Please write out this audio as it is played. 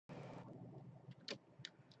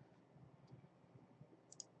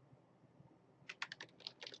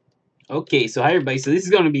Okay, so hi everybody. So this is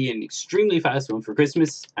going to be an extremely fast one for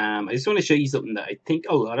Christmas. I just want to show you something that I think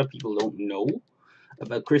a lot of people don't know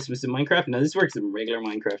about Christmas in Minecraft. Now this works in regular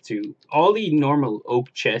Minecraft too. All the normal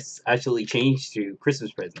oak chests actually change to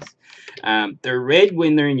Christmas presents. They're red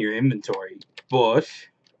when they're in your inventory,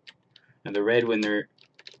 and they're red when they're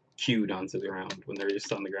queued onto the ground, when they're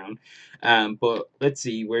just on the ground. But let's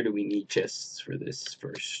see, where do we need chests for this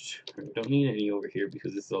first? We don't need any over here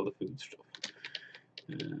because this is all the food stuff.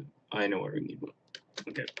 I know where we need one.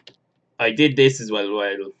 Okay. I did this as well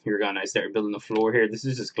while you were gone. I started building the floor here. This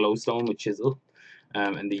is just glowstone with chisel.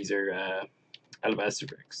 And these are alabaster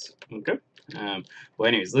bricks. Okay. Well,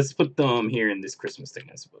 anyways, let's put them here in this Christmas thing,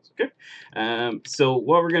 I suppose. Okay. So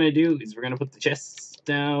what we're gonna do is we're gonna put the chests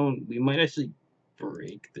down. We might actually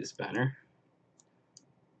break this banner.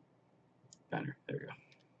 There we go.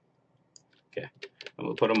 Okay. And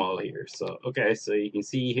we'll put them all here. So okay, so you can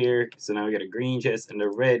see here. So now we got a green chest, and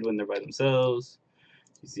they're red when they're by themselves.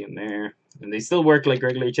 You see them there, and they still work like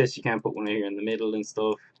regular chests. You can't put one here in the middle and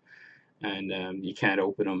stuff, and you can't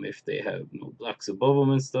open them if they have no blocks above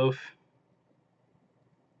them and stuff.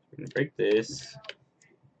 We're gonna break this.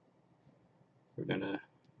 We're gonna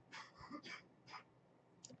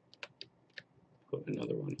put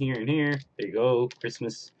another one here and here. There you go,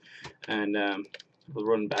 Christmas, and we'll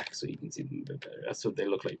run back so you can see them a bit better. That's what they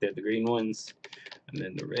look like. They're the green ones, and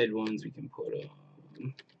then the red ones we can put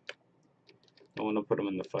on. I want to put them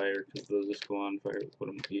in the fire because they'll just go on fire. We'll put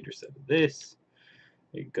them on either side of this.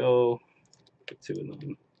 There you go. Put 2 of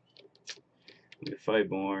them. We have 5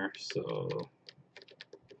 more, so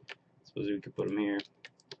I suppose we could put them here.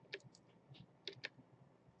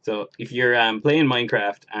 So if you're playing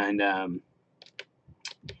Minecraft and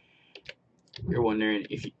you're wondering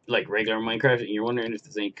if you like regular Minecraft and you're wondering if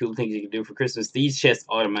there's any cool things you can do for Christmas, these chests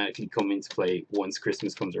automatically come into play once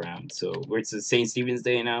Christmas comes around. So it's St. Stephen's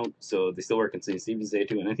Day now, so they still work on St. Stephen's Day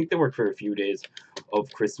too, and I think they work for a few days of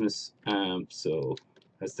Christmas. So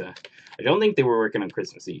that's the. I don't think they were working on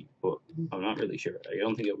Christmas Eve, but I'm not really sure. I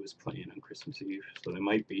don't think it was playing on Christmas Eve, so they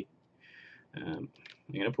might be. I'm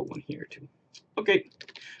gonna put one here too. Okay,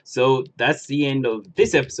 so that's the end of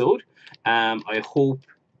this episode. I hope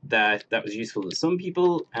that was useful to some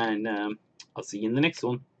people, and I'll see you in the next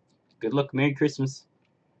one. Good luck. Merry Christmas.